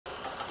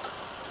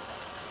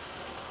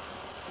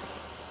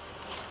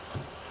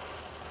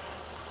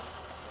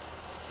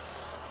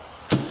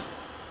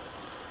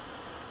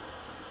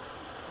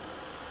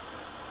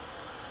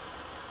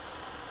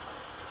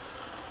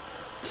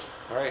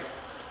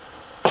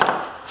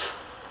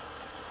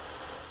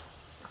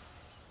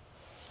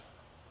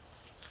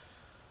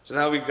So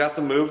now we've got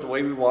them moved the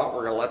way we want.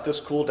 We're going to let this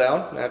cool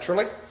down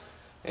naturally,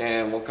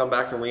 and we'll come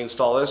back and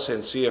reinstall this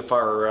and see if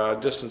our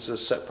distance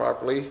is set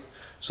properly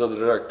so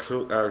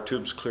that our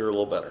tubes clear a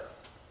little better.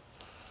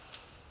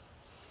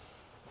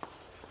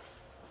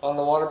 On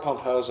the water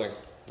pump housing,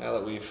 now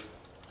that we've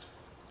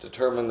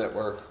determined that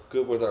we're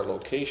good with our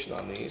location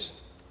on these,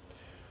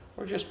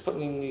 we're just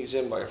putting these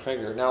in by our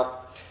finger.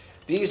 Now,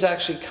 these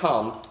actually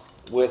come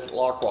with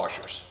lock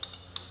washers,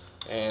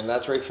 and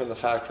that's right from the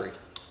factory.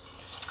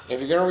 If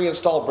you're going to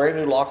reinstall brand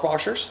new lock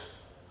washers,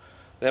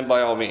 then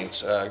by all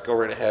means, go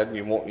right ahead and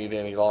you won't need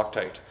any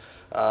Loctite.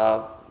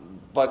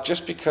 But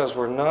just because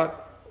we're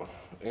not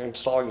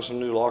installing some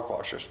new lock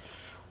washers,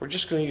 we're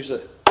just going to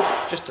use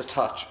just a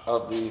touch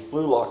of the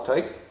blue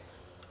Loctite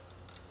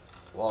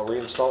while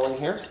reinstalling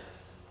here.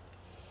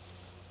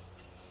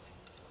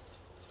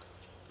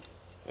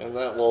 And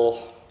that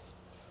will,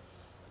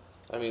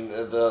 I mean,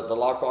 the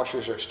lock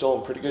washers are still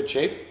in pretty good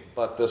shape,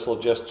 but this will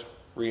just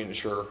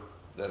reassure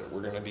that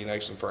we're going to be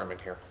nice and firm in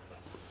here.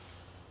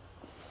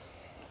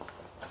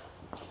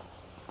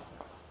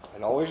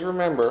 And always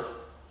remember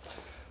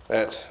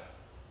that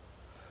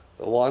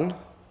the one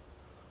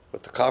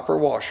with the copper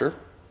washer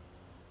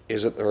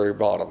is at the very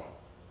bottom.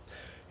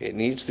 It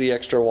needs the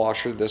extra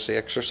washer, the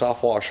extra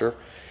soft washer,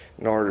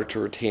 in order to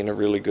retain a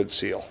really good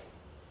seal.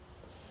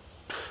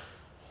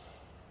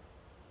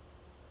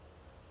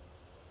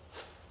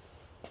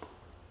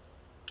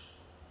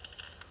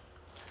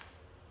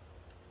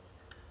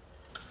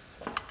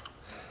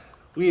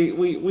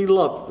 We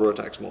love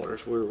Rotax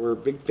motors. We're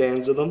big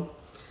fans of them,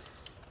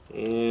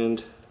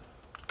 and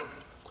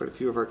quite a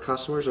few of our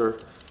customers are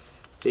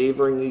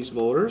favoring these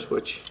motors,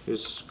 which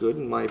is good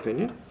in my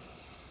opinion.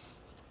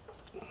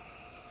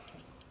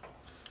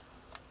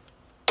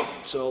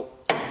 So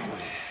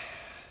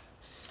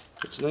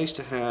it's nice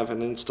to have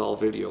an install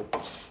video.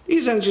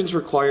 These engines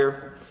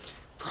require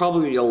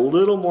probably a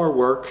little more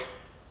work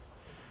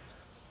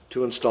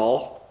to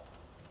install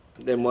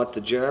than what the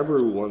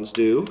Jabiru ones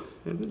do,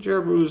 and the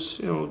Jabiru's,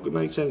 you know, a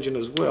nice engine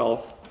as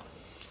well.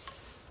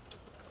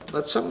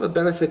 But some of the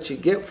benefits you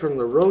get from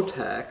the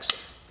Rotax,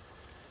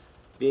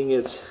 being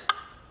it's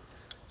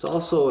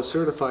also a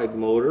certified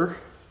motor,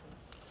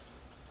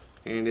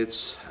 and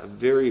it's a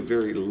very,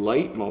 very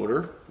light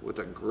motor with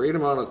a great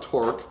amount of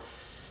torque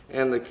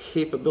and the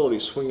capability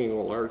of swinging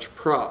a large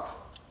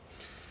prop.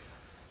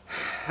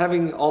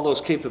 Having all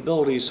those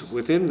capabilities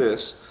within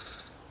this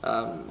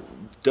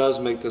does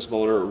make this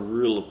motor a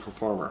real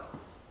performer.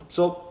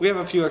 So we have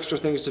a few extra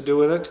things to do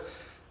with it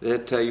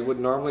that you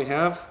wouldn't normally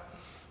have,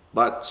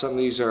 but some of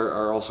these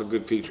are also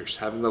good features.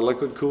 Having the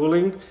liquid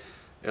cooling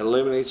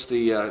eliminates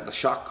the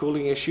shock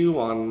cooling issue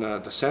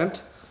on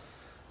descent.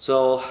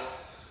 So,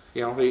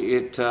 you know,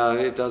 it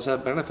does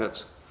have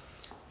benefits.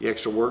 The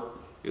extra work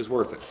is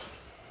worth it.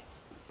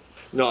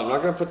 No, I'm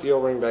not going to put the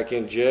O-ring back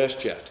in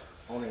just yet.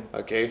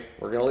 Okay,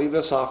 we're going to leave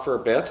this off for a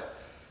bit,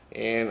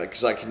 and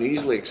because I can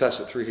easily access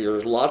it through here.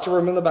 There's lots of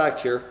room in the back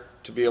here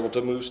to be able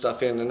to move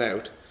stuff in and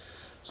out.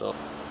 So,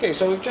 okay,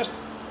 so we've just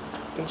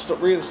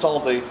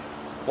reinstalled the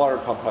water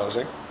pump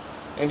housing,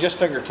 and just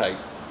finger tight.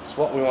 So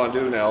what we want to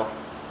do now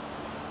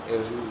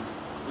is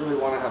we really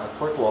want to have a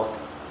quick look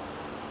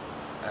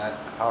at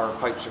how our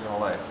pipes are going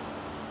to lay.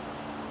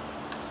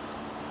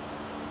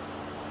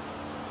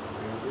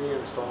 We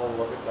reinstall,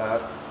 look at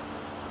that.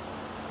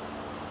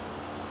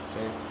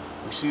 Okay,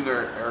 we see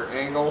that our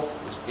angle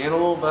is in a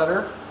little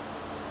better,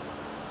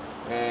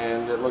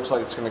 and it looks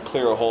like it's going to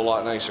clear a whole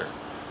lot nicer.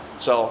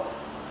 So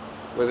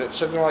with it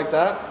sitting like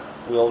that,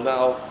 we'll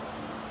now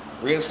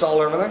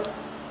reinstall everything.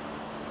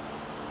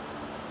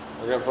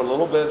 We're going to put a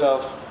little bit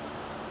of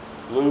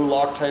blue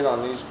Loctite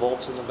on these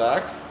bolts in the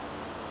back,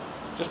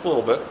 just a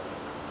little bit,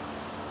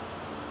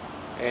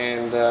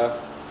 and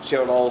see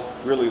how it all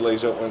really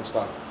lays out when it's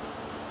done.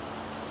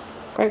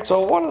 Right,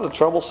 so one of the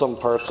troublesome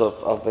parts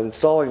of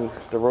installing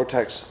the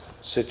Rotax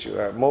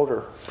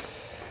motor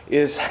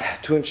is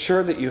to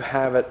ensure that you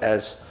have it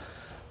as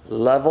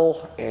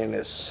level and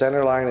as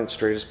centerline and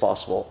straight as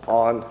possible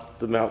on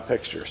the mount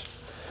fixtures.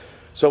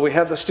 So we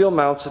have the steel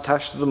mounts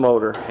attached to the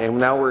motor, and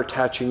now we're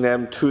attaching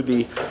them to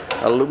the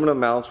aluminum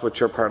mounts,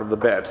 which are part of the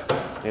bed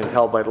and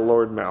held by the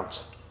lowered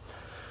mounts.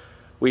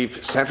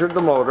 We've centered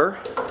the motor,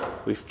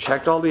 we've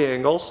checked all the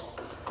angles,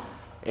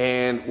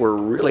 and we're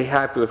really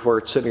happy with where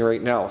it's sitting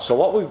right now. So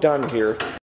what we've done here